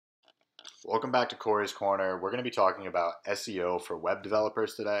Welcome back to Corey's Corner. We're going to be talking about SEO for web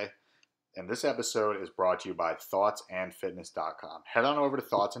developers today. And this episode is brought to you by thoughtsandfitness.com. Head on over to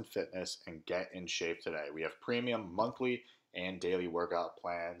Thoughts and Fitness and get in shape today. We have premium monthly and daily workout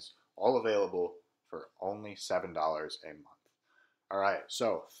plans, all available for only $7 a month. All right,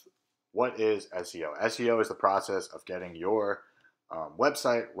 so what is SEO? SEO is the process of getting your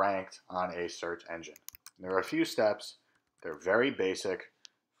website ranked on a search engine. There are a few steps. They're very basic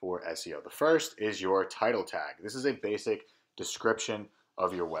for SEO. The first is your title tag. This is a basic description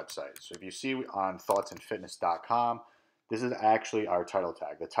of your website. So if you see on thoughtsandfitness.com, this is actually our title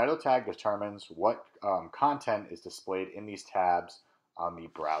tag. The title tag determines what content is displayed in these tabs on the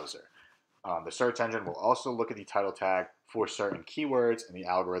browser. The search engine will also look at the title tag for certain keywords, and the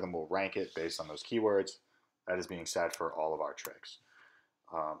algorithm will rank it based on those keywords. That is being said for all of our tricks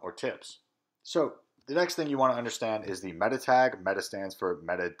or tips. So the next thing you want to understand is the meta tag. Meta stands for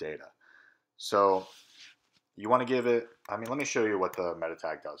metadata. So you want to give it, let me show you what the meta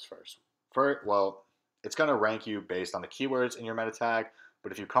tag does first. It's going to rank you based on the keywords in your meta tag,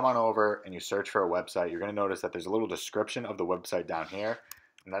 but if you come on over and you search for a website, you're going to notice that there's a little description of the website down here,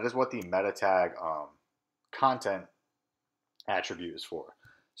 and that is what the meta tag content attribute is for.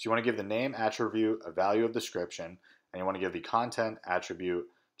 So you want to give the name attribute a value of description, and you want to give the content attribute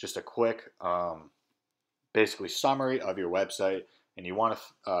just a quick basically summary of your website, and you want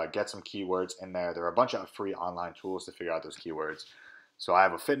to get some keywords in there. There are a bunch of free online tools to figure out those keywords. So I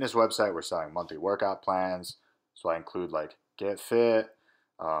have a fitness website. We're selling monthly workout plans. So I include like Get Fit,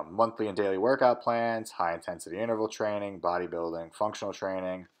 monthly and daily workout plans, high intensity interval training, bodybuilding, functional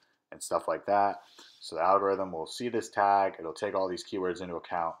training, and stuff like that. So the algorithm will see this tag. It'll take all these keywords into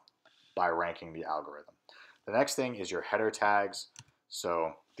account by ranking the algorithm. The next thing is your header tags.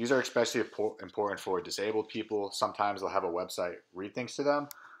 So these are especially important for disabled people. Sometimes they'll have a website read things to them.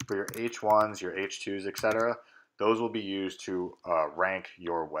 For your H1s, your H2s, etc., those will be used to rank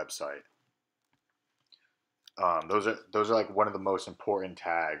your website. Those are like one of the most important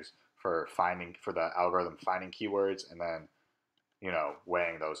tags for the algorithm finding keywords and then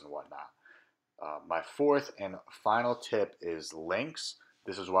weighing those and whatnot. My fourth and final tip is links.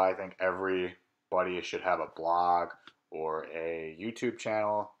 This is why I think everybody should have a blog or a YouTube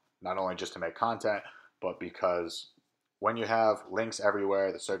channel, not only just to make content, but because when you have links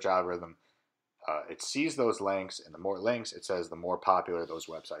everywhere, the search algorithm, it sees those links, and the more links, it says the more popular those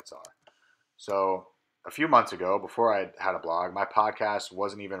websites are. So a few months ago, before I had a blog, my podcast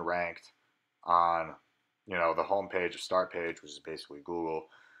wasn't even ranked on, the homepage or start page, which is basically Google.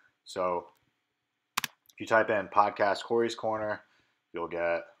 So if you type in podcast Corey's Corner, you'll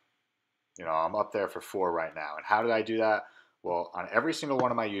get, I'm up there for 4 right now. And how did I do that? Well, on every single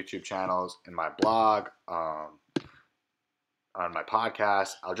one of my YouTube channels, in my blog, on my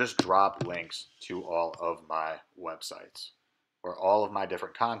podcast, I'll just drop links to all of my websites or all of my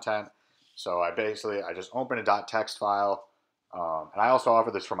different content. So I just open a .text file, and I also offer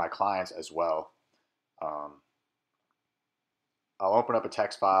this for my clients as well. I'll open up a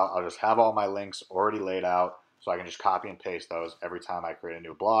text file. I'll just have all my links already laid out, so I can just copy and paste those every time I create a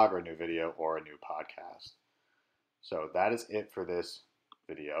new blog or a new video or a new podcast. So that is it for this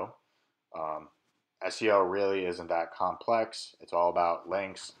video. SEO really isn't that complex. It's all about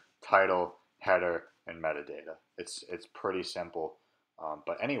links, title, header, and metadata. It's pretty simple.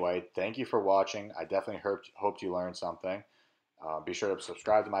 But anyway, thank you for watching. I definitely hoped you learned something. Be sure to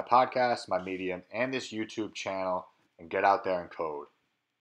subscribe to my podcast, my Medium, and this YouTube channel, and get out there and code.